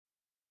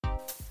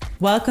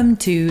Welcome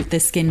to the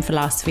Skin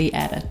Philosophy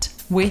Edit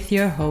with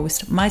your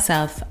host,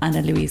 myself,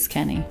 Anna Louise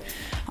Kenny.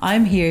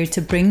 I'm here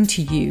to bring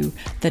to you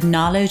the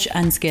knowledge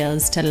and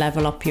skills to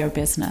level up your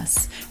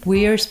business.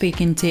 We are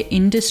speaking to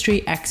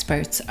industry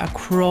experts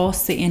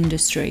across the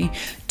industry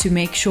to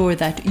make sure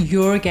that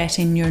you're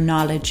getting your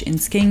knowledge in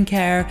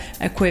skincare,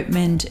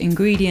 equipment,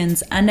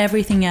 ingredients, and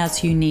everything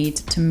else you need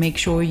to make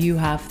sure you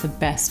have the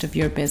best of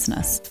your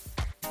business.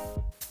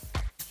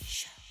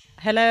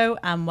 Hello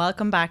and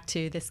welcome back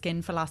to the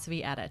Skin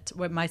Philosophy Edit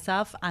with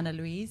myself, Anna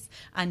Louise.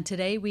 And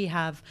today we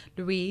have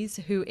Louise,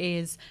 who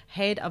is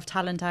Head of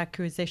Talent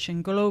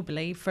Acquisition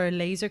globally for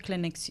Laser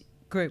Clinics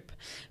Group.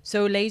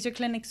 So Laser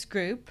Clinics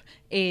Group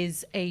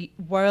is a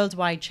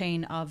worldwide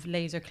chain of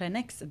laser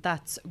clinics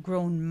that's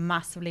grown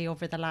massively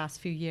over the last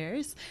few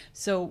years.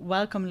 So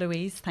welcome,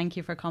 Louise. Thank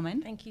you for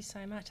coming. Thank you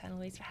so much, Anna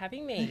Louise, for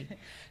having me.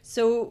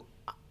 So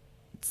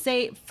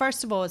say,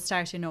 first of all,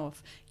 starting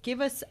off,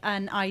 give us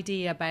an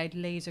idea about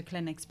laser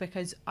clinics,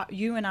 because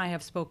you and I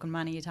have spoken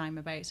many a time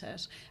about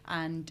it,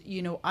 and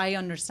you know, I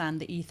understand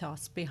the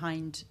ethos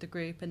behind the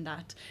group and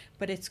that,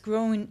 but it's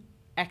grown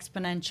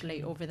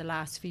exponentially over the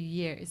last few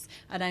years,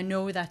 and I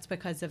know that's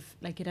because of,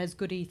 like, it has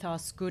good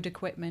ethos, good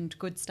equipment,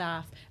 good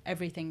staff,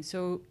 everything.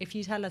 So if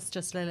you tell us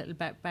just a little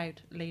bit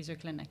about laser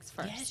clinics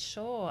first. Yeah,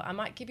 sure. I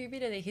might give you a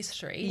bit of the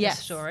history, Yes.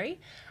 the story.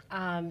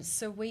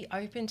 So we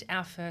opened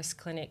our first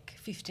clinic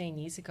 15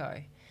 years ago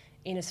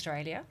in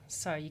Australia.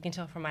 So you can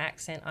tell from my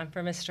accent, I'm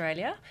from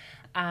Australia.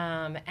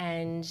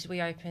 And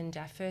we opened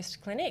our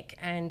first clinic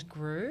and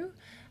grew.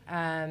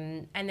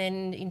 And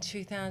then in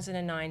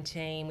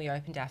 2019, we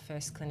opened our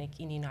first clinic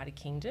in the United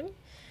Kingdom.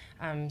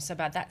 So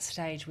about that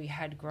stage, we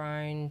had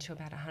grown to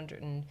about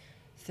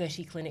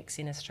 130 clinics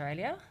in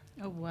Australia.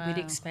 Oh, wow. We'd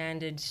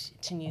expanded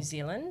to New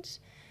Zealand.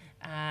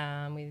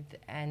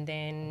 And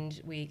then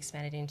we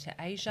expanded into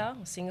Asia,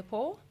 or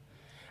Singapore,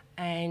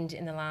 and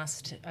in the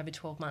last over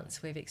 12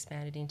 months we've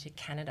expanded into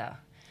Canada.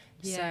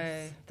 Yes.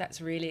 So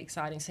that's really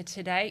exciting. So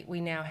to date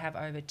we now have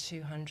over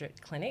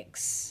 200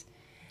 clinics.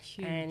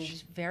 Huge.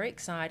 And very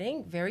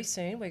exciting. Very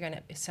soon we're going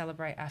to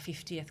celebrate our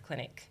 50th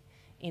clinic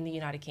in the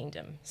United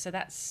Kingdom. So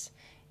that's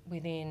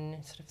within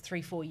sort of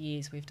 3-4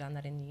 years we've done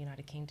that in the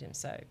United Kingdom.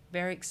 So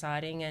very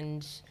exciting,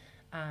 and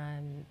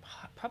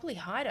probably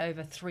hired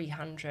over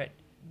 300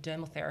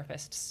 dermal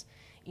therapists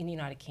in the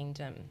United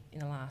Kingdom in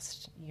the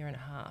last year and a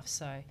half.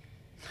 So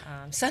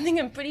something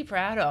I'm pretty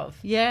proud of.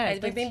 Yeah,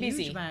 we've been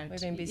busy. Amount.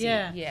 We've been busy.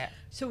 Yeah.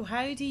 So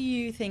how do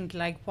you think,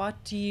 like,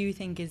 what do you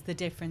think is the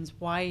difference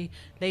why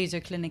laser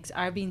clinics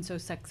are being so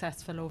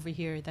successful over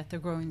here, that they're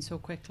growing so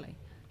quickly?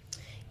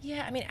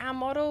 Yeah, I mean, our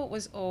model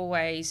was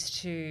always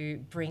to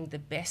bring the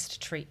best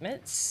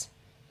treatments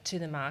to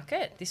the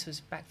market. This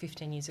was back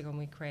 15 years ago when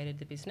we created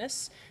the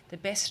business. The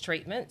best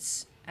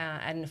treatments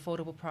at an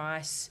affordable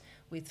price,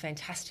 with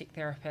fantastic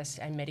therapists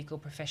and medical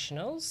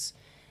professionals,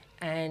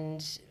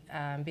 and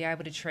be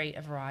able to treat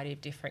a variety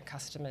of different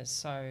customers.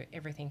 So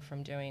everything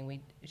from we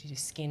do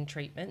skin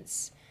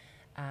treatments,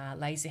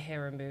 laser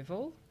hair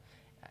removal,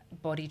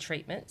 body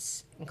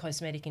treatments and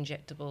cosmetic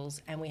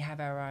injectables, and we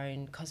have our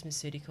own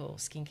cosmeceutical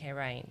skincare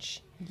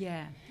range.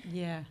 Yeah.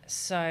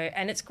 So,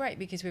 and it's great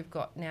because we've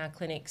got now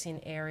clinics in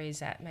areas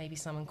that maybe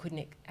someone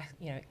couldn't,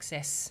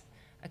 access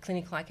a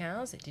clinic like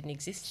ours. It didn't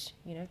exist.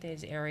 You know,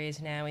 there's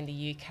areas now in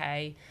the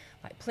UK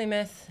like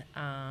Plymouth.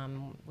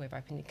 We've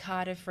opened in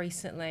Cardiff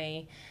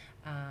recently.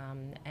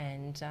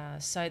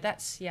 So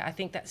that's, I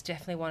think that's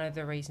definitely one of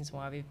the reasons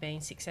why we've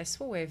been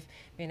successful. We've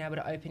been able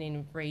to open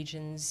in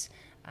regions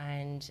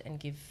and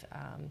give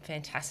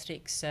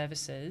fantastic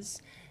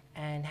services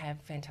and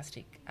have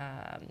fantastic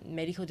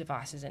medical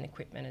devices and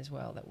equipment as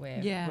well that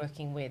we're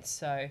working with.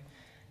 So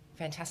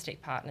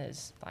fantastic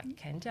partners like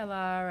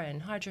Candela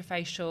and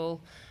Hydrofacial.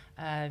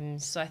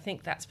 So I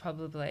think that's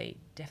probably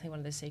definitely one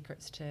of the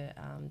secrets to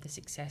the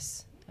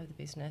success of the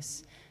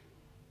business.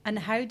 And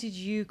how did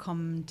you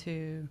come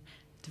to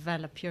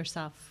develop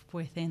yourself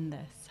within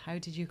this? How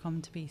did you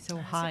come to be so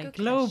high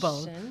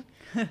global?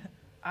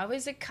 I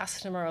was a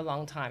customer a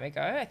long time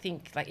ago. I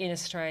think, like, in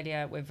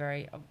Australia, we're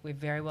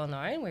very well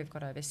known. We've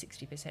got over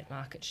 60%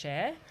 market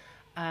share.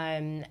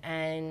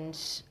 And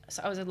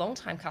so I was a long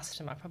time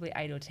customer, probably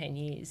 8 or 10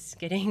 years,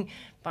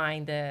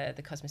 buying the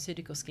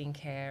cosmeceutical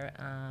skincare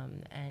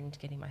and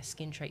getting my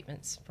skin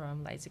treatments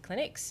from laser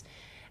clinics.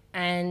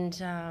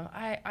 And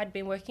I'd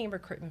been working in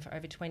recruitment for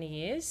over 20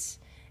 years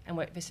and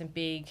worked for some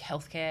big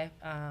healthcare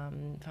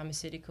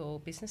pharmaceutical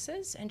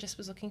businesses, and just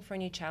was looking for a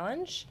new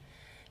challenge.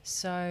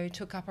 So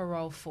took up a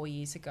role 4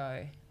 years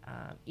ago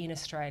in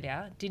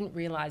Australia. Didn't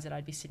realise that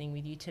I'd be sitting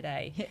with you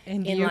today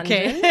in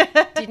London.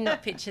 Did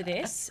not picture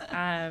this.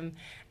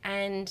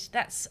 And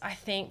that's, I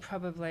think,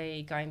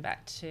 probably going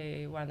back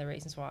to one of the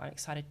reasons why I'm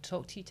excited to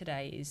talk to you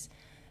today is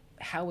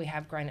how we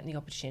have grown and the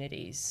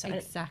opportunities. So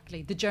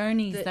exactly. The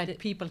journeys that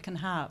people can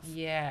have.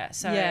 Yeah.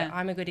 So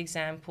I'm a good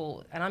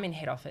example, and I'm in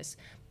head office,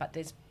 but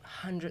there's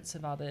hundreds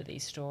of other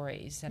these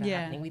stories that are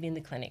happening within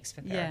the clinics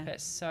for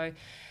therapists. So,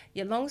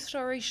 long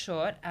story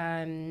short,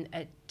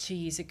 2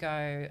 years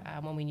ago,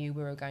 when we knew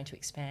we were going to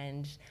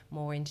expand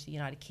more into the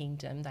United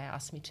Kingdom, they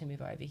asked me to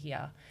move over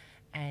here.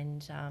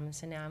 And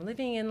so now I'm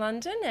living in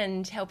London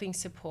and helping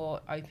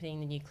support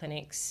opening the new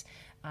clinics,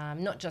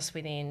 not just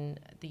within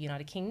the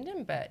United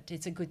Kingdom, but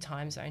it's a good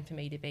time zone for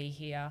me to be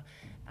here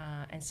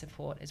and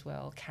support as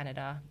well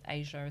Canada,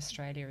 Asia,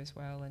 Australia as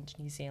well, and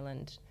New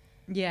Zealand.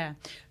 Yeah.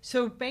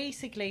 So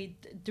basically,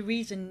 the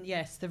reason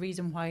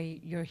why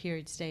you're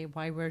here today,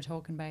 why we're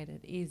talking about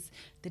it, is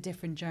the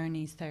different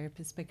journeys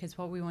therapists, because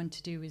what we want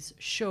to do is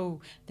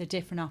show the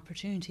different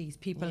opportunities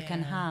people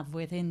can have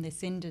within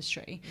this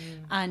industry.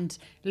 And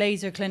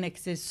laser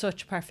clinics is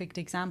such a perfect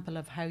example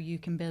of how you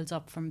can build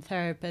up from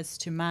therapist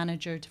to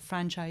manager to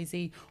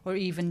franchisee, or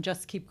even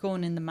just keep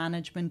going in the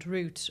management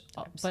route,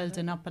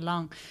 building up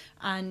along.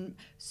 And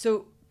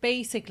so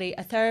basically,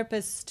 a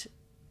therapist...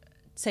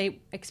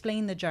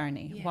 explain the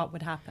journey, what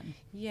would happen.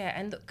 Yeah,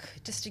 and look,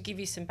 just to give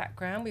you some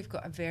background, we've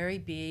got a very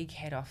big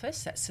head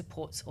office that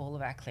supports all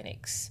of our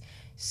clinics.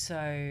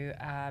 So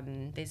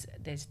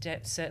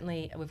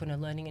certainly, we've got a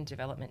learning and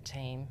development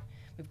team.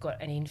 We've got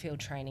an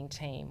infield training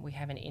team. We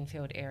have an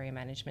infield area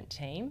management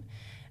team.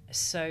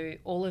 So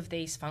all of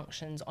these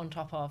functions on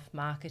top of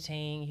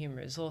marketing, human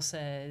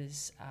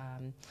resources,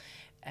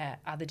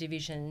 other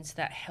divisions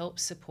that help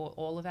support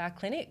all of our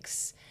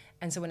clinics.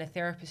 And so when a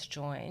therapist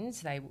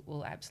joins, they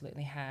will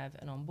absolutely have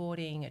an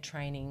onboarding, a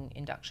training,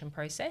 induction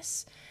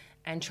process.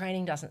 And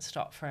training doesn't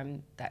stop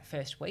from that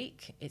first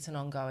week. It's an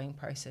ongoing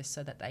process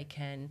so that they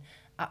can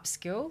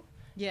upskill.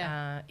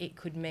 It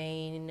could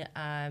mean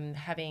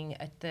having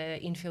the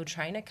infield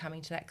trainer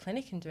coming to that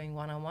clinic and doing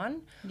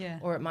one-on-one.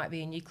 Or it might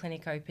be a new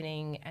clinic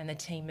opening and the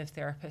team of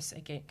therapists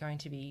are going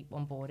to be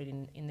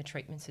onboarded in the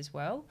treatments as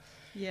well.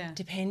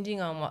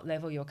 Depending on what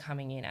level you're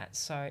coming in at.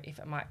 So if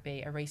it might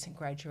be a recent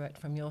graduate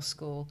from your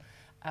school,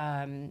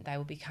 they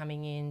will be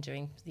coming in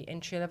doing the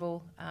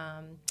entry-level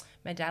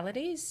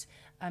modalities.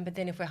 But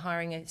then if we're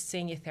hiring a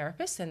senior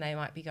therapist, then they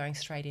might be going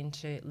straight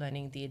into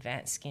learning the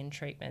advanced skin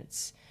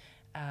treatments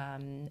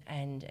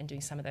and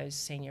doing some of those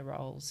senior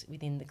roles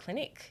within the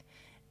clinic.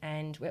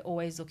 And we're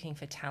always looking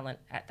for talent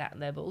at that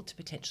level to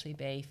potentially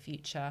be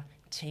future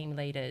team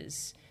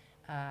leaders,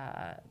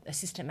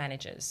 assistant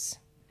managers,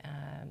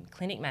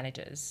 clinic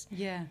managers.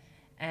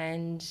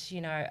 And,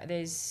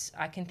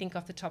 I can think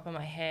off the top of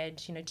my head,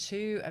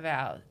 2 of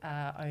our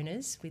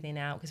owners within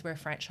because we're a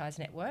franchise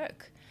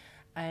network,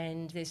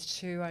 and there's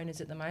 2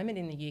 owners at the moment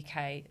in the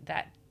UK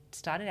that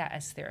started out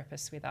as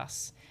therapists with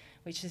us,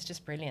 which is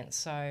just brilliant.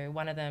 So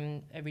one of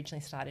them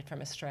originally started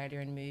from Australia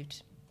and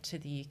moved to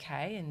the UK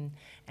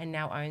and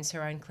now owns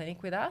her own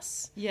clinic with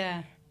us.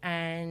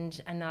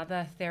 And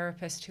another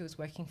therapist who was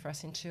working for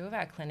us in 2 of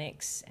our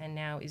clinics and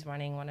now is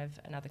running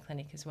another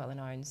clinic as well and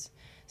owns.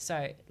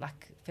 So,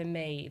 for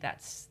me,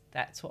 that's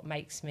what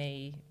makes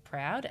me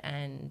proud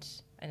and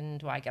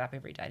why I get up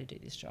every day to do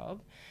this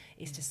job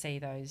is to see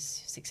those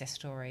success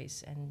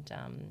stories and,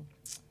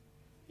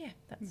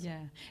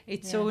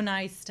 it's so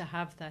nice to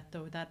have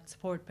that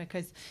support,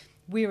 because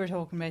we were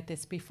talking about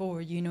this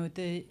before,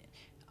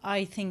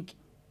 I think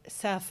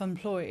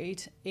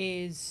self-employed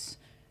is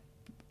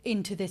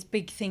into this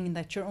big thing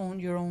that you're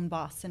your own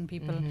boss, and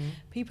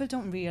people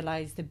don't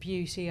realize the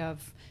beauty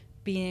of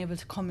being able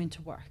to come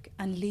into work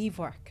and leave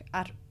work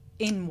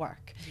in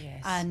work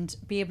and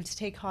be able to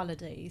take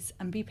holidays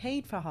and be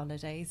paid for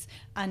holidays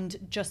and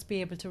just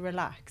be able to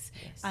relax.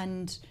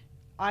 And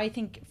I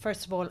think,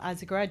 first of all,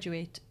 as a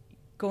graduate,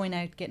 going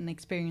out, getting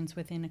experience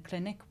within a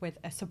clinic with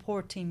a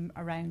support team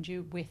around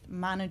you, with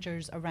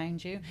managers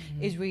around you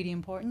is really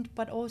important.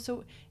 But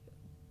also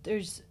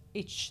there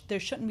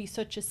shouldn't be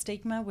such a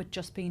stigma with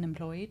just being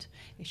employed.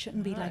 It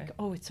shouldn't be like,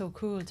 oh, it's so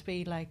cool to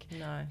be like,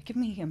 give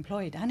me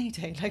employed any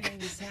day.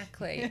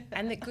 Exactly.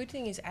 And the good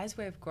thing is, as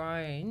we've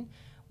grown,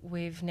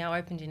 we've now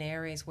opened in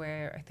areas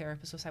where a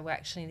therapist will say, well,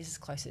 actually, this is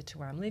closer to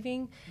where I'm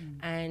living.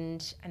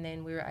 And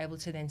then we were able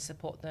to then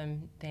support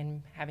them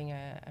then having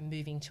a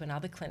moving to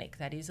another clinic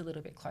that is a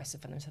little bit closer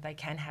for them so they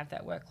can have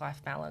that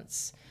work-life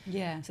balance.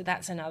 So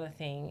that's another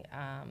thing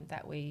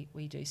that we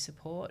do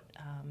support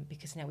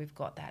because now we've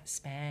got that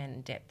span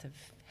and depth of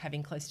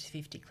having close to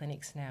 50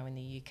 clinics now in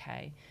the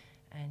UK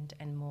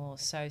and more.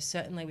 So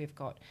certainly we've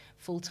got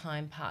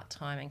full-time,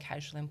 part-time and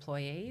casual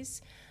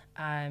employees.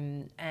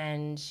 And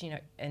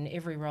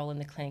every role in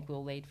the clinic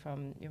will lead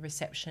from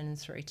reception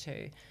through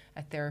to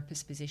a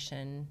therapist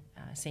position,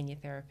 senior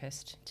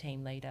therapist,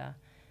 team leader,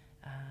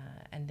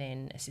 and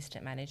then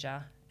assistant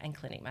manager and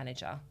clinic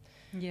manager.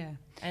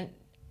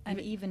 And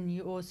even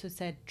you also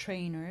said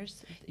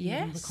trainers. You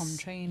can become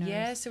trainers.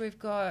 Yeah, so we've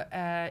got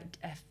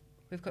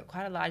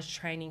quite a large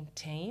training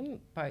team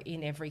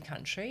in every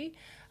country,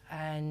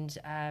 and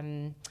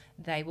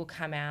they will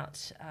come out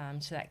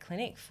to that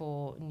clinic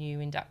for new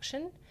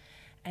induction.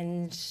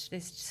 And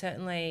there's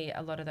certainly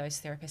a lot of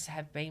those therapists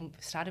have been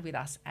started with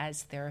us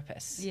as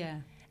therapists. Yeah.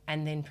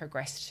 And then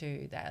progressed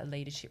to that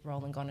leadership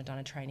role and gone and done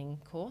a training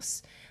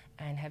course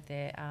and have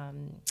their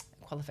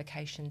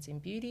qualifications in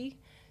beauty.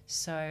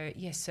 So,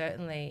 yes,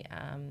 certainly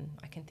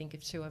I can think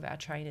of 2 of our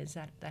trainers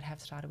that have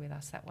started with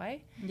us that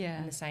way. Yeah.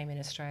 And the same in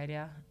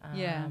Australia.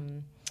 Yeah.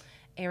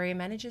 Area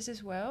managers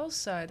as well.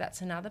 So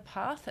that's another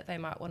path that they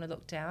might want to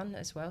look down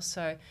as well.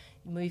 So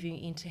moving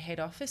into head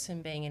office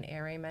and being an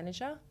area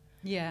manager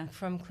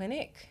from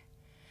clinic.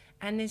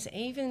 And there's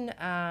even,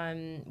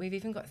 we've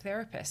even got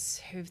therapists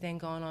who've then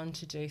gone on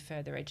to do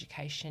further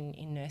education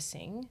in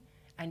nursing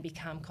and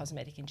become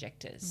cosmetic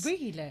injectors.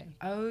 Really?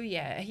 Oh,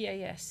 yeah,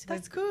 yes.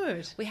 That's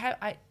good. We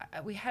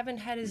haven't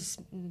had as,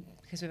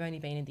 because we've only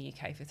been in the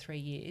UK for 3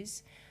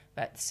 years,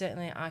 but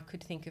certainly I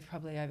could think of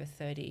probably over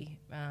 30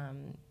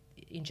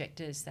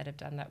 injectors that have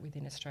done that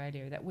within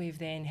Australia that we've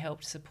then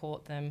helped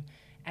support them.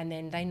 And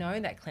then they know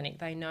that clinic,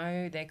 they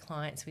know their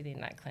clients within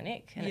that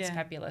clinic, and it's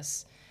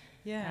fabulous.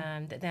 Yeah.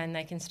 That then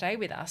they can stay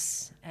with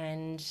us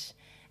and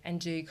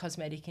do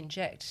cosmetic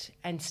inject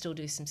and still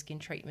do some skin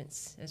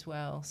treatments as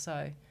well.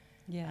 So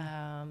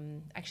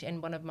actually,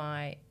 and one of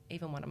my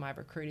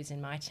recruiters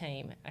in my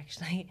team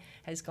actually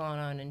has gone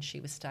on, and she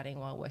was studying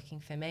while working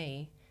for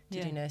me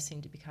to do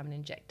nursing to become an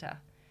injector.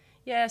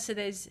 Yeah, so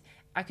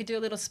I could do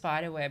a little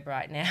spider web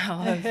right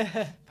now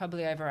of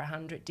probably over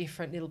 100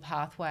 different little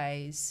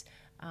pathways.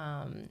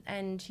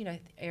 And, you know,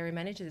 area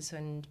managers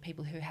and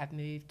people who have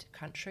moved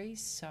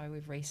countries. So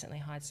we've recently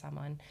hired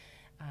someone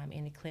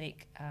in a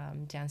clinic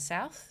down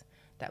south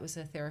that was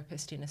a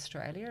therapist in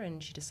Australia,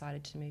 and she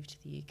decided to move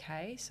to the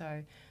UK.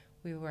 So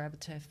we were able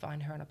to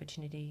find her an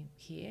opportunity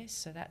here.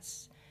 So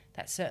that's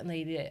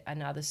certainly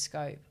another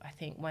scope. I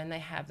think when they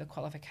have the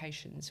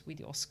qualifications with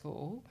your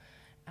school,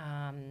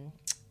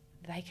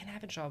 they can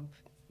have a job,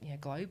 you know,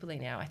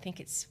 globally now. I think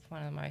it's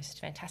one of the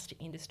most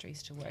fantastic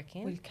industries to work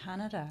in. Well,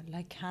 Canada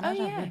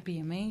would be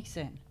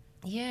amazing.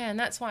 Yeah, and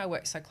that's why I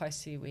work so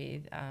closely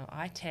with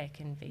iTech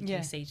and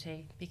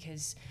VTCT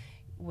because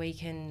we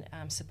can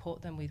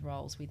support them with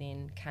roles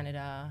within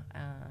Canada,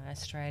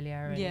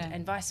 Australia,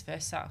 and vice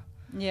versa.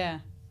 Yeah.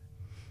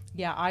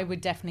 Yeah, I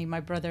would definitely.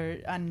 My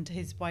brother and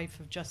his wife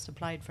have just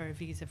applied for a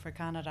visa for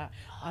Canada.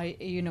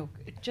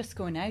 Just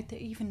going out there,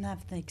 even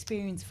have the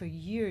experience for a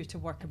year to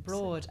work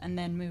abroad and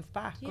then move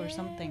back or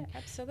something.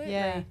 Absolutely.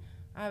 Yeah.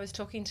 I was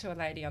talking to a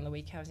lady on the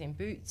week. I was in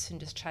Boots and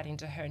just chatting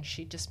to her, and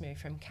she'd just moved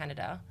from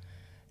Canada.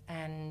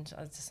 And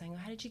I was just saying, well,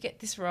 how did you get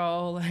this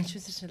role? And she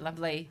was just a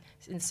lovely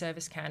in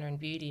service counter and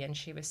beauty. And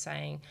she was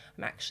saying,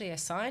 I'm actually a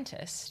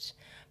scientist,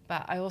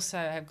 but I also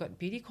have got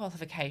beauty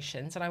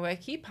qualifications and I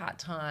work here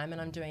part-time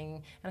and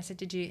and I said,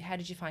 how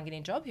did you find getting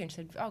a job here? And she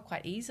said, oh,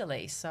 quite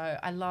easily. So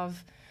I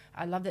love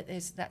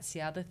that that's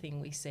the other thing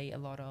we see a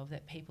lot of,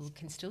 that people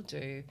can still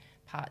do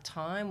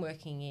part-time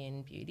working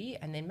in beauty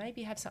and then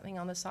maybe have something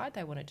on the side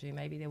they want to do.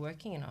 Maybe they're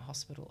working in a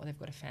hospital or they've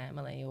got a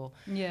family or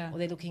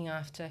they're looking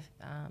after,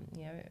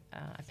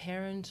 a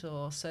parent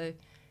so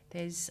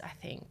I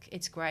think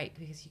it's great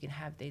because you can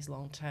have these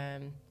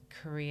long-term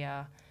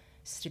career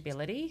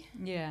stability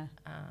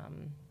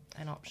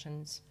and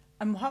options.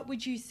 And what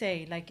would you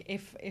say, like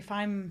if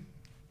I'm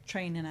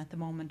training at the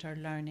moment or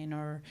learning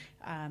or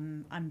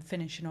I'm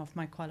finishing off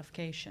my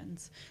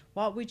qualifications,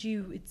 what would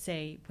you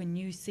say when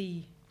you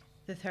see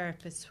the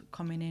therapists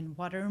coming in,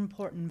 what are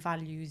important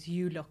values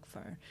you look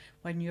for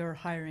when you're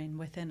hiring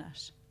within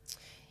it?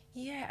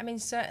 Yeah, I mean,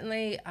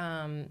 certainly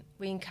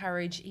we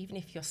encourage, even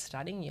if you're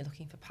studying, you're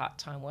looking for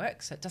part-time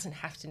work, so it doesn't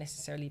have to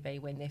necessarily be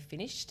when they're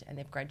finished and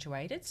they've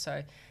graduated.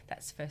 So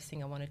that's the first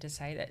thing I wanted to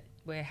say, that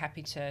we're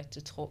happy to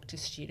talk to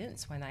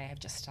students when they have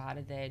just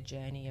started their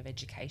journey of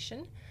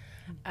education.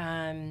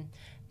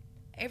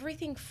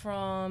 Everything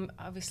from,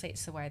 obviously,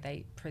 it's the way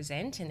they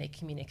present and their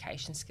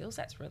communication skills.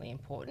 That's really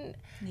important.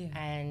 Yeah.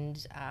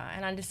 And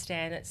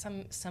understand that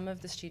some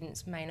of the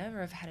students may never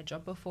have had a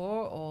job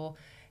before, or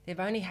they've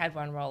only had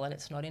one role and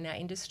it's not in our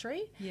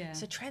industry. Yeah.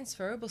 So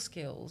transferable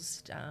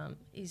skills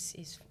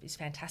is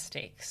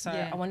fantastic. So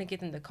I want to give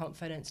them the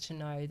confidence to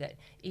know that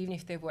even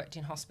if they've worked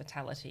in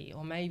hospitality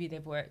or maybe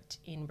they've worked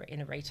in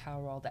a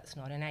retail role that's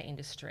not in our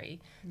industry,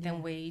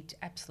 then we'd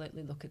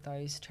absolutely look at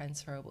those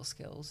transferable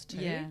skills too.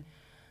 Yeah.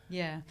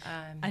 Yeah.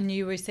 And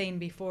you were saying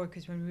before,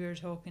 because when we were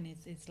talking,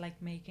 it's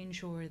like making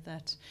sure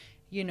that,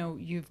 you know,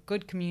 you've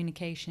good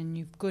communication,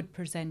 you've good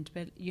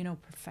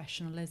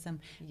professionalism,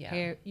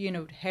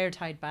 hair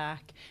tied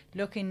back,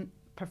 looking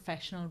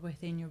professional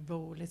within your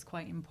role is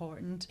quite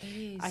important.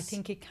 It is. I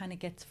think it kind of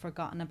gets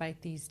forgotten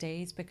about these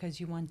days because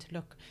you want to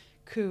look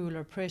cool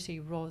or pretty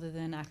rather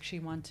than actually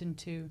wanting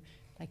to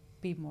like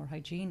be more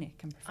hygienic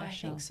and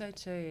professional. I think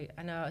so too.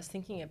 I know, I was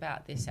thinking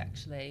about this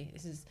actually.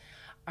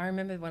 I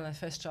remember one of the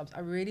first jobs I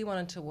really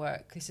wanted to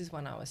work. This is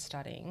when I was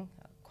studying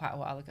quite a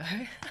while ago.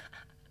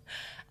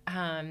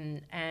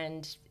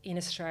 And in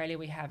Australia,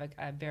 we have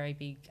a very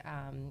big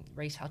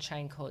retail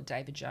chain called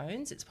David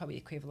Jones. It's probably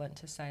equivalent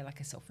to, say, like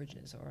a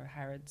Selfridges or a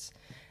Harrods.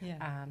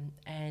 Yeah.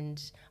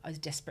 And I was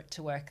desperate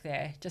to work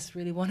there. Just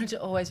really wanted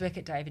to always work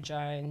at David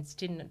Jones.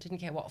 Didn't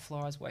care what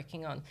floor I was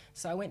working on.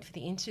 So I went for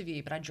the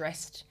interview, but I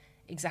dressed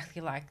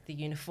exactly like the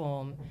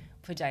uniform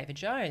for David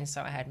Jones.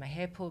 So I had my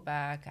hair pulled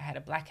back, I had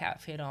a black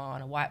outfit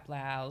on, a white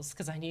blouse,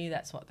 because I knew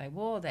that's what they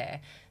wore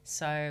there.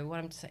 So what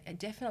I'm saying,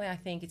 definitely I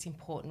think it's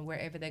important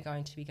wherever they're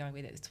going to be going,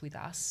 whether it's with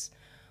us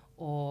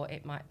or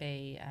it might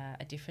be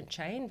a different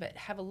chain, but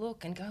have a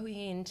look and go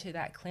into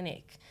that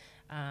clinic,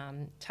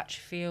 touch,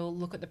 feel,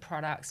 look at the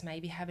products,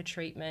 maybe have a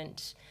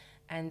treatment,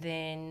 and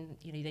then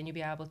then you'll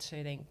be able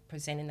to then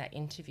present in that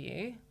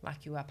interview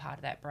like you are part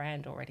of that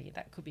brand already.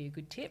 That could be a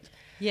good tip.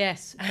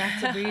 Yes,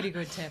 that's a really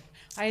good tip.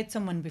 I had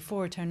someone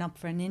before turn up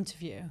for an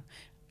interview,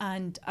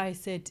 and I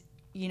said,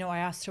 I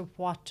asked her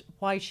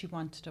why she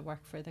wanted to work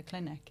for the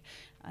clinic,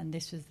 and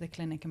this was the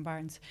clinic in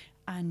Barnes,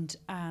 and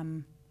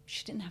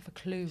she didn't have a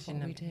clue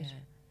what we did.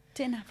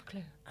 Didn't have a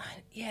clue.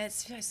 It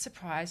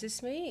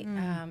surprises me.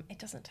 It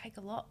doesn't take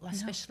a lot,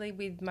 especially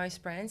with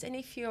most brands. And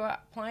if you're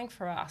applying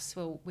for us,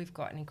 well, we've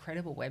got an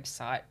incredible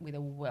website with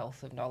a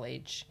wealth of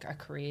knowledge, a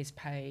careers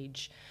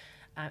page,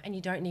 and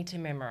you don't need to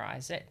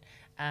memorise it.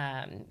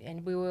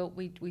 And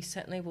we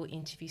certainly will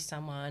interview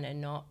someone and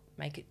not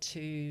make it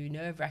too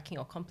nerve-wracking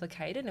or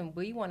complicated. And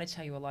we want to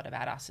tell you a lot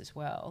about us as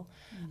well.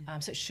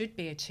 So it should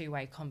be a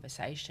two-way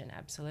conversation,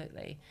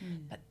 absolutely.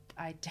 But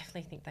I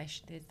definitely think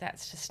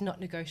that's just not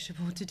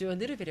negotiable to do a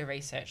little bit of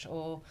research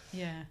or,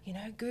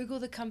 Google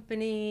the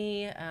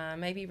company,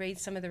 maybe read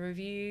some of the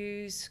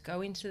reviews,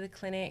 go into the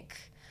clinic,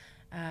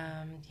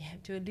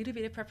 do a little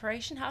bit of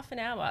preparation, half an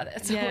hour.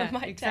 That's all it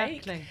might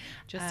take.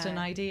 Just an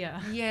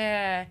idea.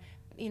 Yeah.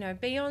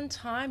 Be on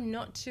time,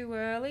 not too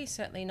early,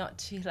 certainly not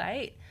too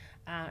late.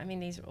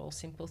 These are all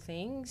simple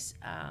things.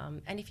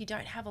 And if you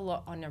don't have a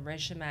lot on a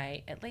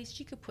resume, at least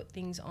you could put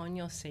things on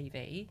your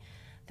CV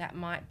that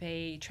might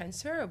be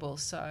transferable.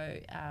 So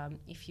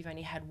if you've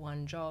only had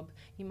one job,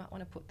 you might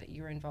want to put that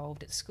you're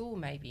involved at school,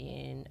 maybe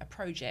in a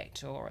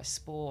project or a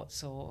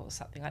sports or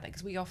something like that,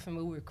 because we often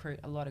will recruit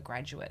a lot of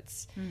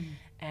graduates.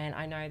 And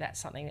I know that's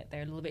something that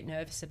they're a little bit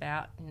nervous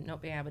about,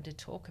 not being able to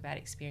talk about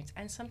experience.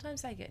 And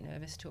sometimes they get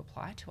nervous to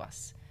apply to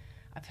us.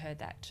 I've heard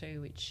that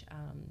too, which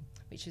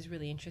is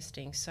really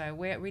interesting. So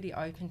we're really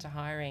open to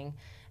hiring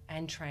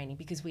and training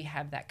because we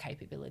have that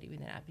capability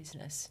within our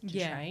business to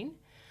train.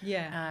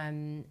 Yeah.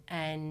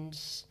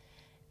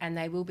 And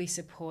they will be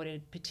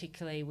supported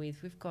particularly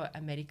we've got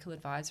a medical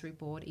advisory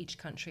board. Each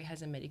country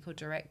has a medical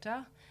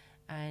director.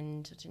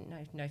 And I didn't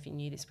know if you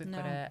knew this, we've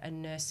got a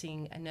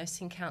nursing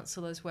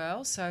council as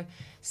well. So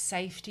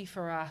safety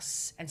for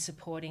us and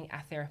supporting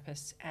our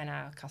therapists and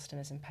our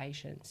customers and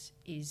patients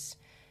is,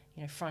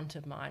 front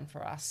of mind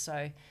for us.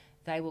 So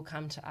they will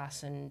come to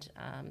us and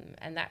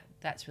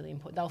that's really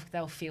important.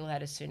 They'll feel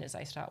that as soon as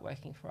they start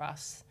working for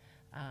us.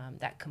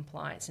 That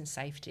compliance and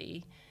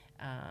safety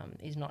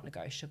is not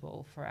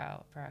negotiable for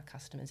our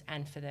customers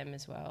and for them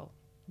as well.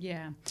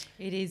 Yeah,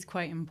 it is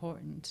quite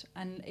important.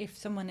 And if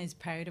someone is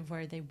proud of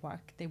where they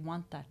work, they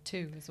want that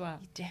too as well.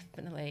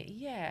 Definitely.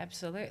 Yeah,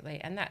 absolutely.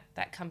 And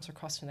that comes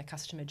across from the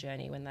customer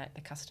journey when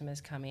the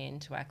customers come in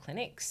to our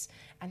clinics.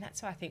 And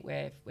that's why I think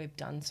we've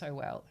done so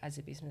well as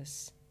a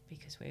business,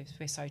 because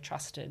we're so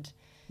trusted.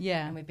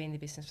 Yeah. And we've been in the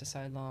business for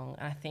so long.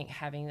 And I think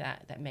having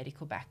that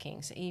medical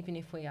backing, so even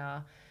if we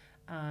are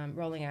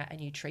rolling out a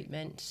new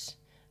treatment,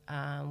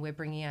 we're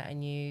bringing out a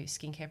new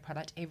skincare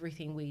product,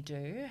 everything we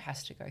do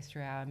has to go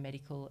through our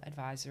medical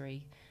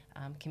advisory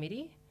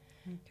committee.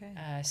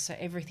 Okay. So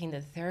everything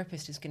the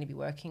therapist is going to be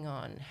working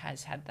on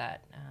has had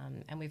that.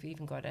 And we've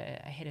even got a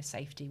head of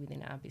safety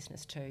within our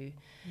business too,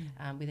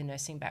 with a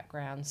nursing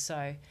background.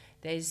 So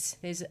there's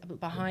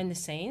behind the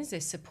scenes,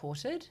 they're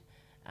supported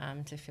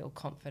to feel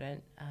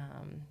confident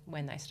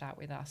when they start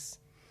with us.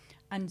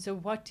 And so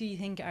what do you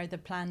think are the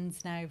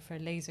plans now for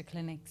Laser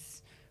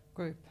Clinics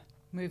Group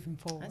moving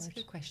forward? That's a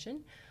good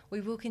question.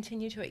 We will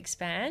continue to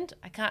expand.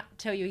 I can't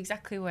tell you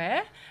exactly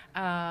where.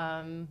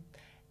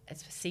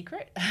 It's a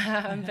secret.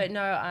 But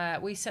no,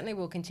 we certainly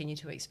will continue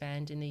to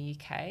expand in the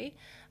UK.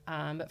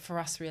 But for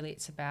us, really,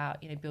 it's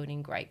about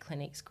building great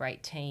clinics,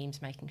 great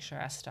teams, making sure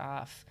our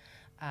staff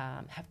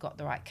have got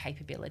the right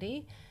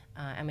capability,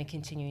 and we're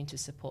continuing to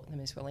support them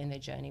as well in their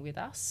journey with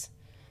us.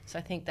 So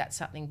I think that's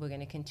something we're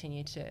going to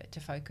continue to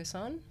focus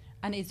on.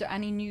 And is there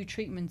any new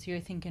treatments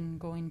you're thinking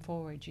going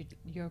forward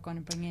you're going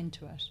to bring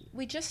into it?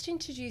 We just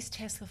introduced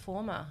Tesla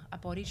Forma, a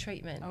body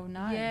treatment. Oh,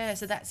 nice. Yeah,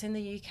 so that's in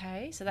the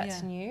UK, so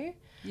that's new.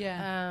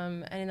 Yeah.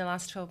 And in the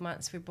last 12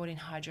 months, we've brought in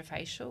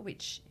Hydrofacial,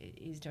 which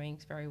is doing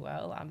very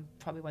well. I'm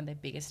probably one of their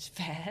biggest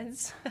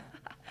fans.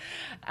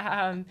 We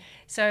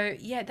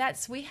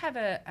have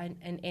an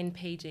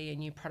NPD, a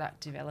new product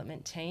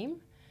development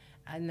team,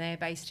 and they're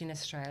based in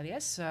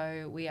Australia.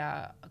 So we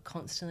are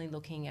constantly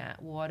looking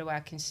at what do our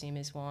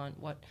consumers want,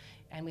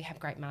 and we have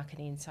great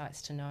marketing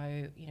insights to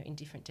know, in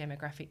different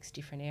demographics,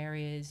 different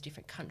areas,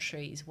 different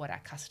countries, what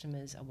our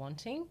customers are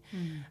wanting.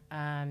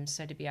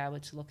 So to be able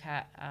to look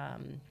at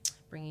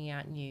bringing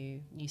out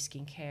new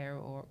skincare,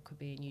 or it could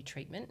be a new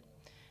treatment.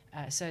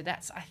 So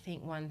that's, I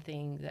think, one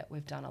thing that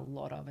we've done a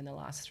lot of in the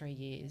last 3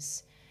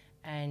 years,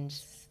 and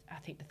I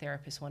think the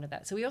therapists wanted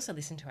that. So we also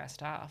listen to our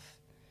staff.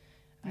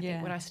 I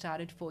think when I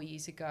started 4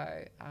 years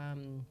ago,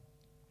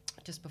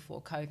 just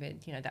before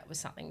COVID, that was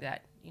something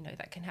that,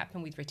 that can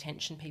happen with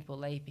retention. People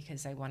leave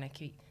because they want to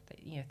keep,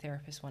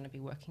 therapists want to be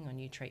working on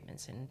new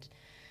treatments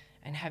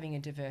and having a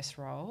diverse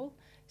role.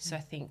 So I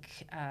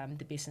think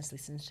the business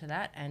listens to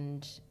that,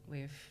 and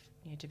we've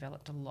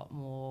developed a lot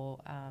more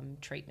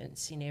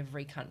treatments in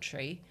every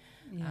country,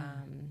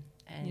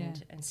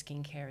 and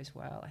skincare as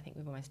well. I think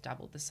we've almost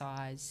doubled the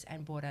size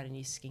and brought out a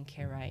new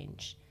skincare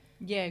range.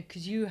 Yeah,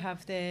 because you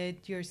have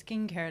your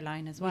skincare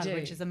line as well,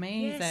 which is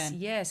amazing. Yes,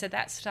 yeah. So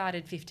that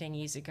started 15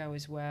 years ago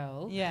as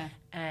well. Yeah.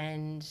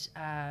 And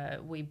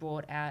we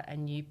brought out a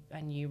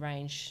new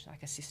range,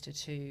 like a sister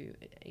to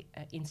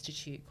an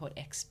institute called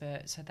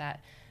Expert. So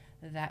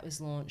that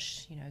was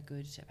launched,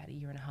 good about a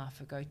year and a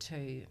half ago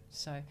too.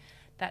 So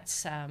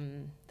that's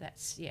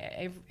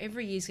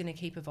every year's going to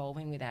keep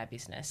evolving with our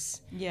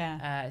business.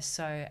 Yeah.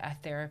 So our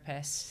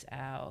therapists,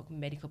 our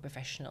medical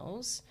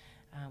professionals,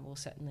 will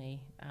certainly,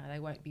 they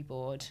won't be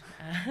bored.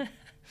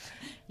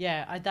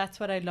 Yeah, that's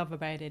what I love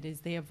about it,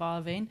 is the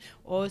evolving.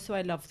 Also,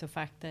 I love the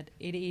fact that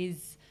it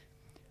is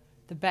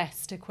the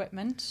best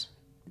equipment.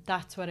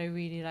 That's what I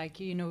really like.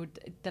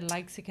 The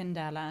likes of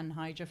Candela and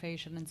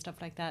Hydrofacial and stuff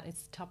like that,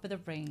 it's top of the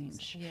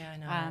range. Yeah,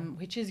 I know.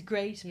 Which is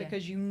great,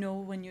 because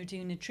when you're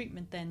doing a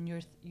treatment,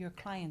 then your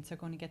clients are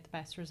going to get the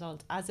best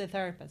result. As a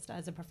therapist,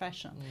 as a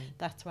professional,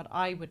 that's what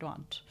I would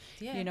want.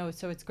 Yeah.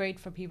 So it's great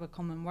for people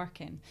coming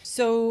working.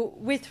 So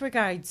with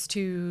regards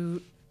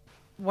to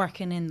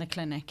working in the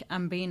clinic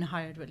and being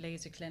hired with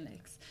laser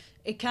clinics,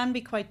 it can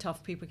be quite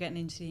tough, people getting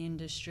into the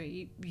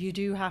industry. You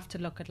do have to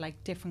look at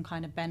different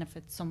kind of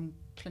benefits some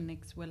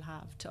clinics will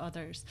have to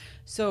others.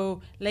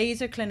 So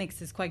laser clinics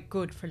is quite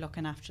good for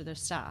looking after their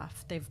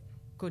staff. They've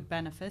good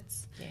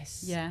benefits.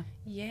 Yes.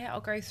 Yeah,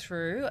 I'll go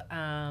through.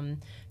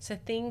 So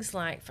things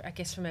like, I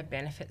guess, from a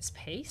benefits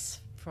piece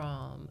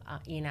from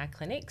in our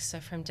clinics. So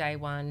from day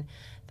one,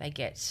 they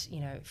get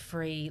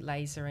free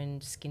laser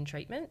and skin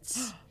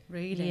treatments.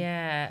 Really?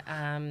 Yeah.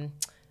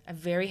 A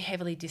very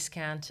heavily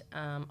discount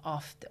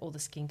off all the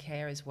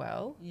skincare as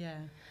well. Yeah.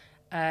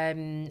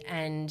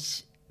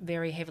 And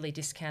very heavily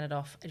discounted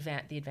off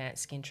the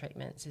advanced skin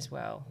treatments as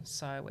well.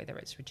 So whether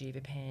it's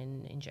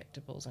Rejuvapen,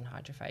 injectables, and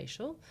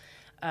Hydrofacial.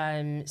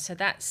 So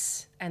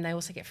that's, and they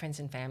also get friends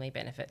and family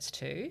benefits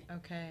too.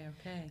 Okay.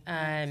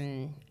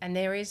 And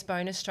there is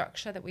bonus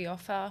structure that we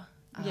offer.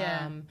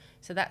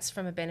 So that's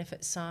from a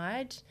benefit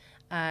side.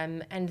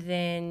 And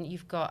then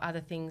you've got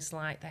other things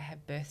like they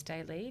have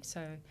birthday leave,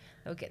 so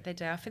they'll get their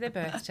day off for their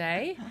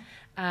birthday.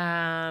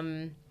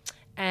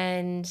 And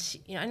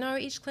I know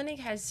each clinic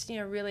has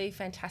really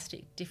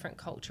fantastic different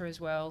culture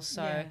as well.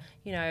 So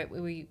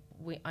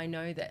I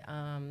know that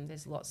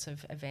there's lots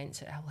of events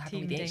that will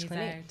happen within each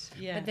clinic.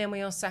 But then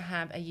we also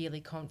have a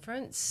yearly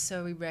conference,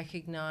 so we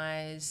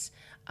recognise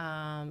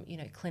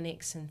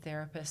clinics and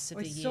therapists of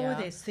the year.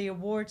 I saw the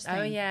awards thing.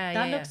 Oh, yeah.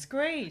 That looks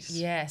great.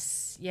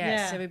 Yes.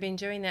 Yeah. So we've been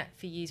doing that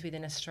for years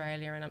within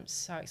Australia, and I'm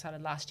so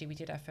excited. Last year we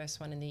did our first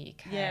one in the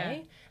UK,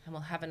 and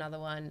we'll have another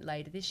one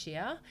later this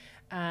year.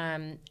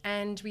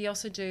 And we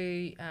also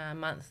do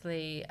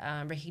monthly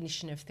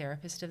recognition of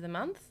Therapist of the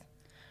Month.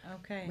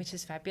 Okay. Which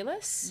is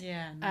fabulous.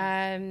 Yeah.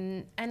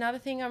 Nice. Another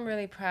thing I'm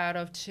really proud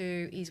of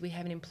too is we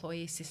have an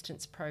employee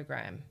assistance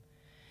program.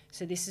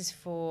 So this is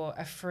for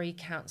a free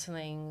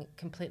counselling,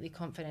 completely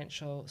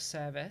confidential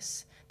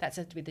service. That's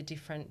with a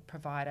different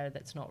provider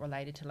that's not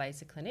related to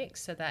laser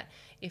clinics, so that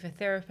if a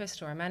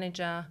therapist or a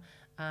manager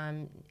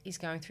is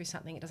going through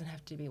something, it doesn't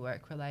have to be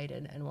work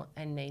related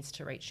and needs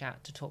to reach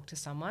out to talk to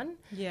someone.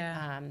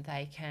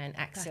 They can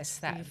access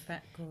that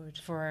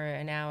for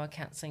an hour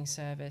counselling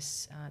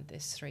service.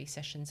 There's 3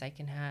 sessions they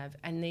can have,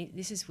 and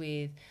this is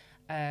with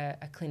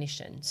a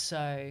clinician.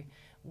 So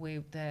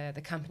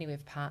the company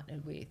we've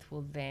partnered with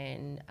will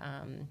then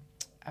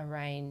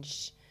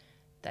arrange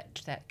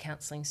that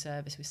counselling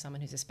service with someone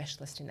who's a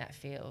specialist in that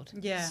field.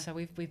 Yeah. So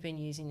we've been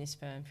using this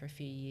firm for a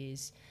few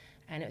years,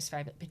 and it was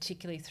fabulous,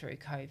 particularly through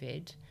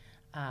COVID.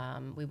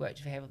 We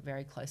worked very,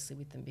 very closely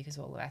with them because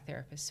all of our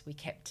therapists we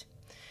kept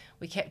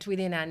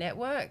within our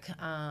network,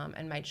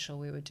 and made sure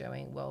we were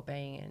doing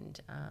wellbeing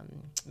and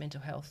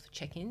mental health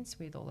check-ins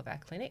with all of our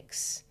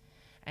clinics,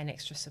 and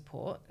extra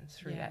support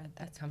through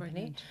that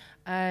company.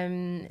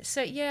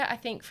 I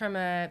think from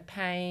a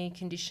pay,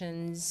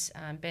 conditions,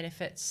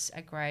 benefits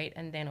are great,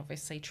 and then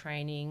obviously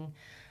training,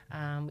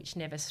 which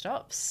never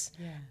stops.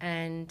 Yeah.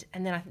 And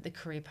then I think the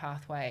career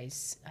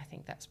pathways, I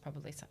think that's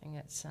probably something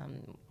that's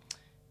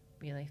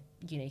really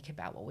unique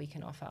about what we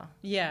can offer.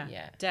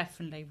 Yeah,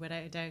 definitely,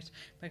 without a doubt,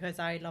 because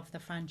I love the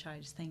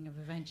franchise thing of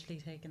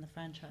eventually taking the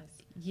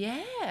franchise.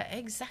 Yeah,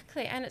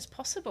 exactly, and it's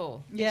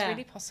possible. Yeah. It's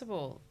really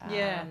possible.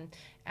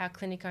 Our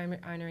clinic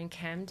owner in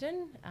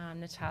Camden,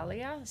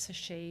 Natalia, so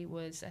she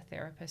was a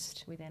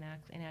therapist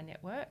in our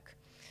network,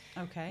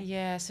 Okay.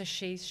 Yeah, so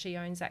she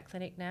owns that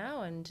clinic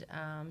now, and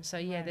so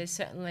yeah, Right. there's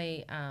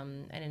certainly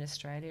and in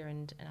Australia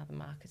and other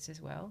markets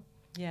as well.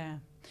 Yeah.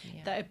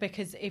 Yeah, That,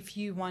 because if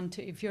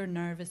you're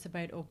nervous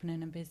about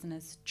opening a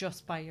business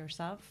just by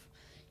yourself,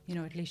 you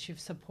know, at least you've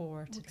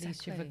support, well, at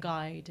least you've a exactly.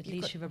 guide, at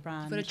least you've a You've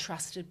got a brand.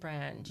 trusted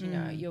brand. You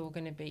know, you're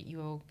opening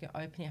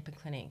up a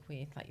clinic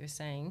with, like you were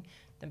saying,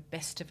 the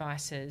best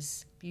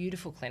devices,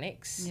 beautiful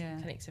clinics. Yeah.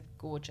 Clinics are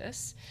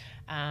gorgeous.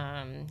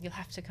 You'll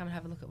have to come and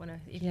have a look at one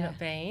if you've Yeah. not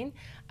been.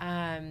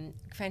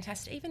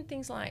 Fantastic. Even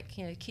things like,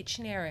 you know,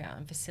 kitchen area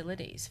and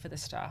facilities for the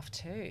staff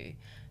too.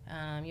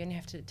 You only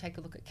have to take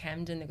a look at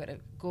Camden. They've got a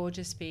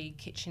gorgeous big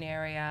kitchen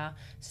area,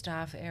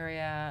 staff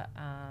area.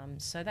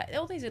 So that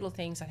all these little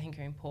things I think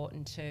are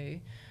important too,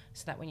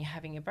 so that when you're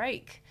having a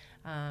break,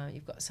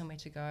 you've got somewhere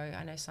to go.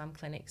 I know some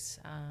clinics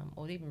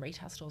or even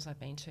retail stores I've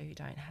been to who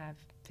don't have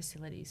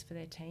facilities for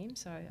their team.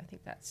 So I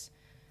think that's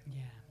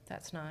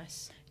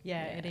nice.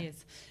 Yeah, it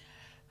is.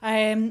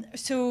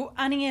 So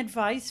any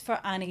advice for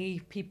any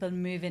people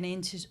moving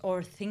into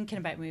or thinking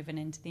about moving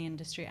into the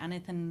industry?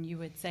 Anything you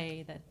would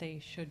say that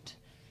they should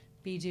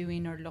be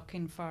doing or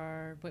looking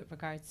for with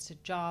regards to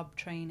job,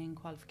 training,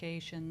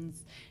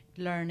 qualifications,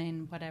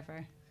 learning,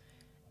 whatever?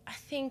 I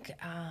think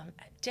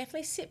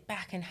definitely sit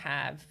back and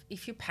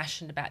if you're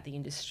passionate about the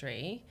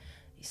industry,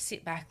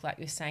 sit back, like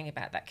you were saying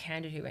about that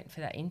candidate who went for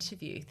that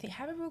interview.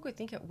 Have a real good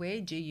think at where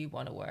do you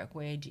want to work?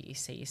 Where do you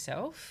see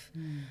yourself? I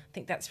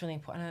think that's really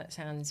important. I know it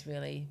sounds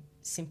really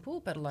simple,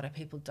 but a lot of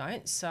people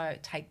don't. So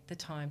take the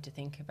time to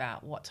think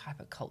about what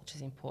type of culture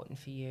is important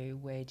for you.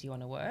 Where do you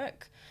want to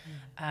work?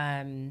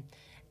 And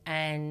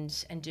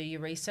do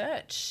your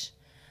research.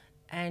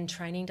 And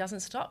training doesn't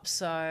stop.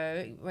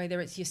 So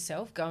whether it's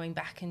yourself going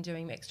back and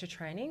doing extra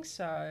training.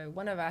 So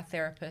one of our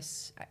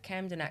therapists at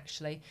Camden,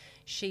 actually,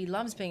 she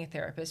loves being a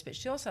therapist, but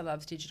she also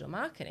loves digital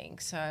marketing.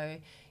 So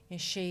you know,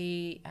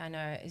 she, I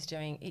know, is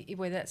doing,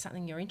 whether that's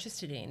something you're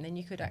interested in, then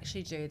you could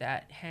actually do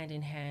that hand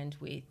in hand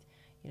with,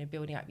 you know,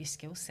 building up your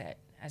skill set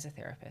as a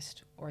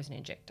therapist or as an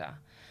injector.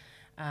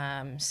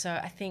 So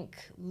I think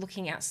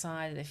looking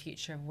outside of the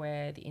future of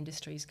where the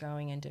industry is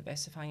going and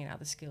diversifying in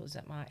other skills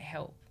that might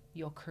help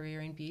your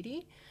career in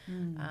beauty,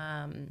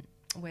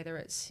 whether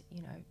it's,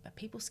 you know,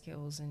 people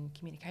skills and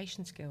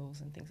communication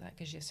skills and things like that,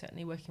 because you're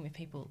certainly working with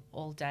people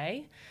all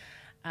day.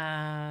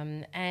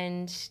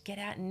 And get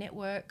out and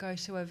network, go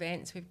to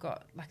events. We've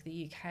got, like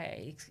the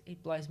UK,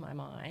 it blows my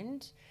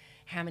mind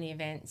how many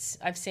events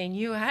I've seen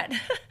you at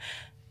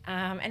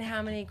and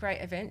how many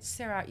great events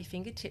there are at your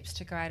fingertips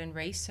to go out and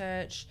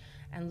research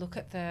and look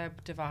at the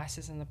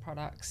devices and the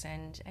products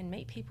and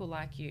meet people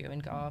like you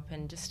and go up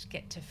and just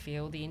get to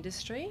feel the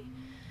industry.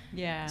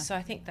 Yeah. So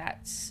I think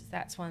that's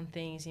one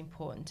thing is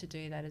important to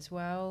do that as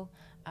well.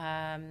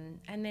 And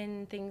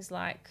then things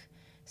like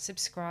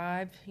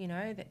subscribe, you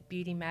know, that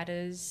Beauty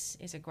Matters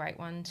is a great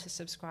one to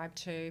subscribe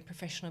to,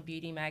 Professional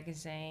Beauty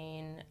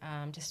Magazine,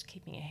 just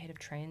keeping ahead of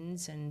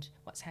trends and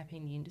what's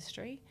happening in the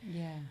industry.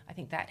 Yeah. I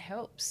think that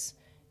helps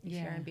if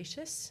you're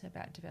ambitious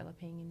about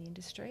developing in the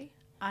industry.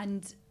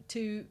 And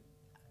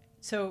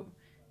so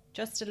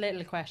just a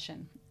little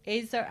question.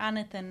 Is there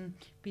anything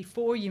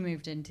before you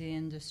moved into the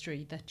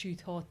industry that you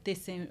thought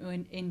this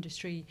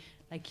industry,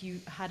 like you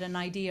had an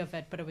idea of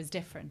it, but it was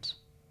different?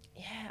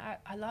 Yeah,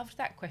 I loved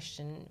that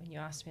question when you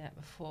asked me that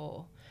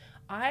before.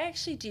 I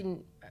actually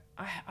didn't.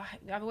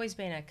 I've always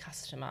been a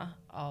customer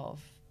of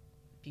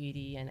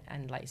beauty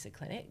and laser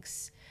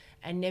clinics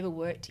and never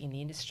worked in the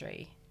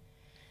industry.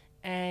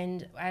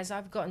 And as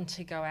I've gotten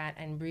to go out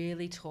and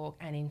really talk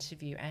and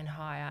interview and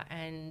hire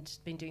and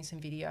been doing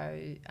some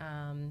video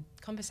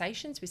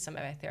conversations with some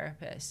of our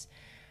therapists,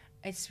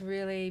 it's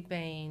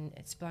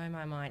blown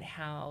my mind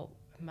how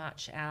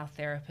much our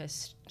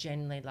therapists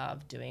generally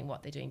love doing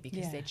what they're doing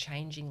because they're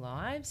changing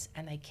lives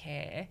and they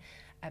care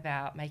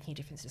about making a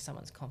difference to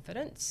someone's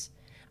confidence.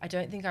 I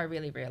don't think I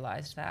really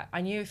realised that.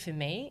 I knew for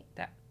me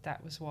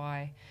that was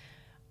why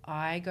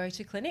I go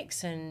to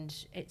clinics and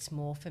it's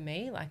more for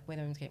me, like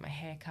whether I'm going to get my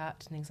hair cut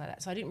and things like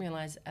that. So I didn't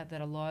realise that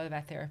a lot of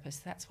our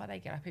therapists, that's why they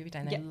get up every day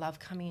and they love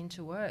coming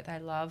into work. They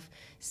love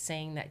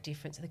seeing that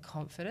difference, the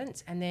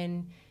confidence, and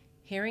then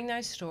hearing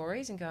those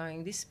stories and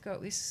going, this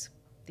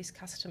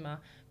customer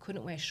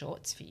couldn't wear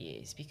shorts for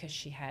years because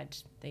she had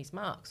these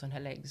marks on her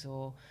legs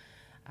or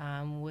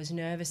was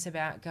nervous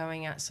about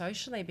going out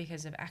socially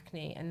because of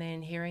acne, and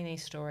then hearing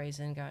these stories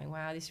and going,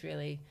 wow, this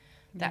really...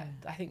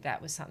 I think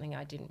that was something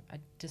I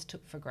just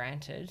took for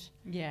granted.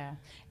 Yeah,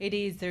 it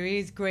is. There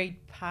is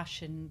great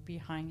passion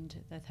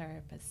behind the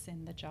therapists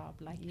in the job.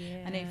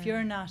 And if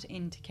you're not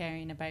into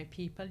caring about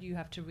people, you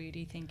have to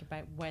really think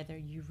about whether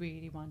you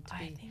really want to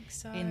be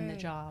in the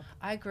job.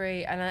 I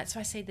agree. And that's why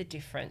I see the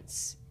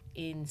difference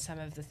in some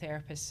of the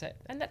therapists.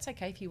 And that's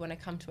okay if you want to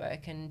come to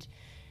work and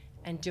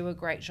do a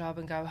great job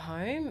and go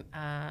home.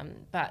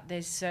 But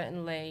there's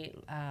certainly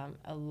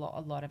a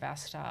lot of our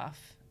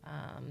staff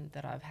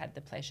that I've had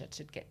the pleasure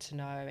to get to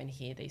know and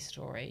hear these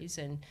stories.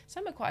 And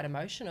some are quite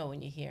emotional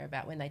when you hear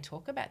about, when they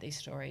talk about these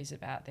stories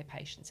about their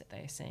patients that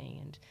they're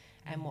seeing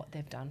and what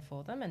they've done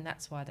for them, and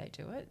that's why they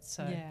do it.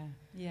 So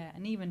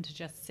and even to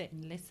just sit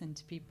and listen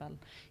to people,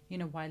 you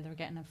know, while they're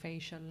getting a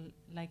facial,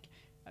 like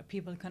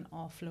people can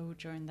offload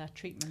during that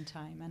treatment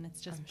time, and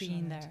it's just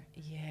being there.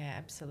 Yeah,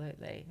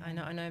 absolutely. I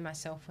know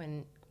myself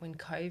when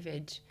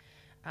COVID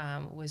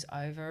was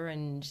over,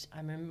 and I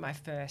remember my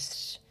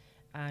first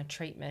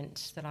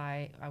treatment that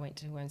I went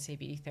to go and see a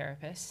beauty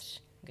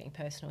therapist. I'm getting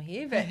personal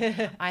here, but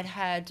I'd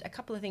had a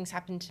couple of things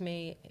happen to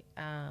me.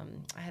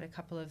 I had a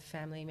couple of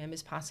family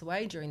members pass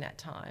away during that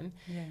time.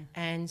 Yeah.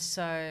 And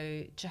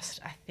so just,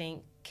 I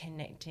think,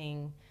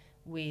 connecting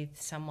with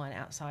someone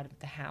outside of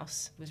the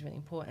house was really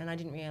important. And I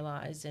didn't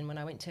realise, and when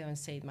I went to and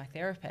see my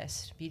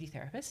therapist, beauty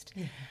therapist,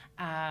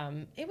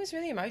 it was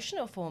really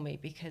emotional for me,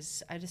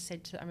 because I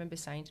remember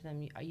saying to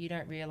them, you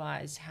don't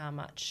realise how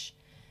much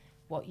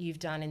what you've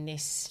done in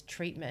this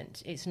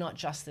treatment, it's not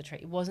just the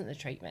treatment. It wasn't the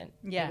treatment.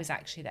 Yeah. It was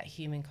actually that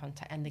human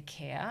contact and the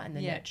care and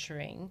the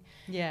nurturing.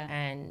 Yeah.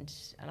 And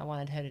I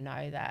wanted her to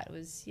know that. It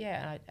was,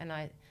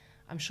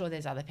 I'm sure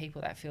there's other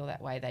people that feel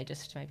that way. They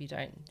just maybe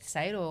don't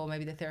say it, or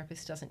maybe the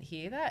therapist doesn't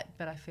hear that.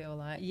 But I feel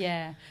like...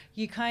 Yeah.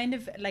 You kind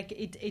of, like,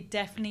 it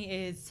definitely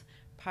is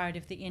part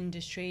of the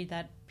industry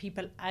that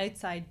people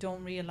outside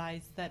don't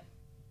realise that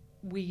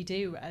we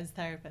do as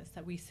therapists,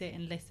 that we sit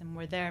and listen,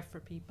 we're there for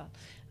people,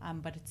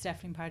 but it's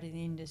definitely part of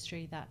the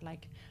industry that,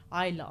 like,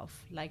 I love,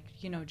 like,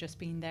 you know, just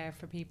being there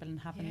for people and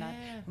having that.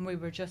 And we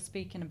were just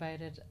speaking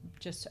about it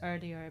just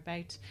earlier,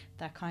 about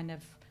that kind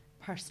of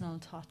personal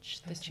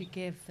touch that you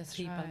give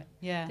people. Right.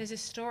 Yeah, there's a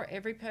story.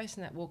 Every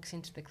person that walks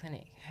into the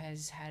clinic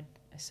has had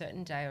a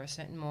certain day or a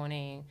certain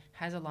morning,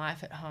 has a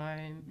life at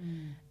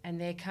home,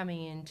 and they're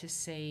coming in to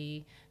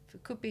see.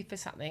 It could be for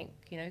something,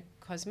 you know,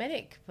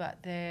 cosmetic, but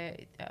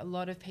a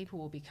lot of people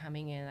will be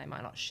coming in and they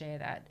might not share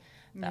that.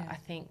 But I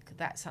think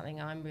that's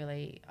something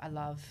I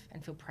love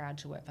and feel proud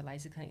to work for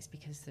laser clinics,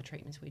 because the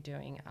treatments we're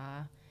doing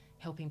are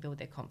helping build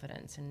their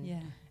confidence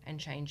and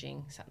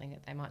changing something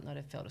that they might not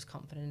have felt as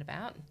confident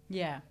about.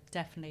 Yeah,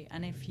 definitely.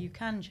 And if you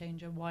can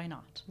change it, why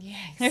not? Yeah,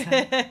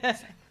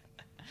 exactly.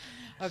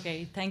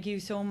 Okay, thank you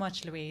so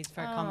much, Louise,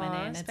 for coming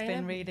in. It's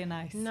been really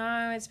nice.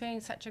 No, it's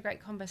been such a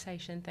great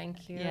conversation.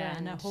 Thank you. Yeah,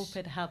 and I hope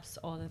it helps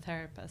all the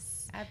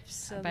therapists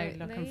absolutely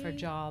about looking for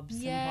jobs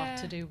and what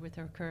to do with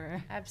their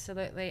career.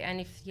 Absolutely.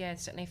 And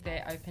certainly if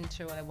they're open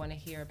to, or they want to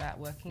hear about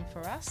working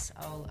for us,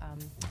 I'll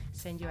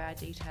send you our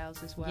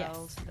details as well.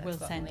 Yes, so we'll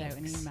send out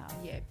an email.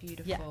 Yeah,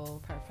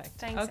 beautiful. Yeah, perfect.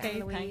 Thanks,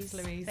 okay, Louise. thanks,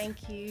 Louise.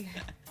 Thank you.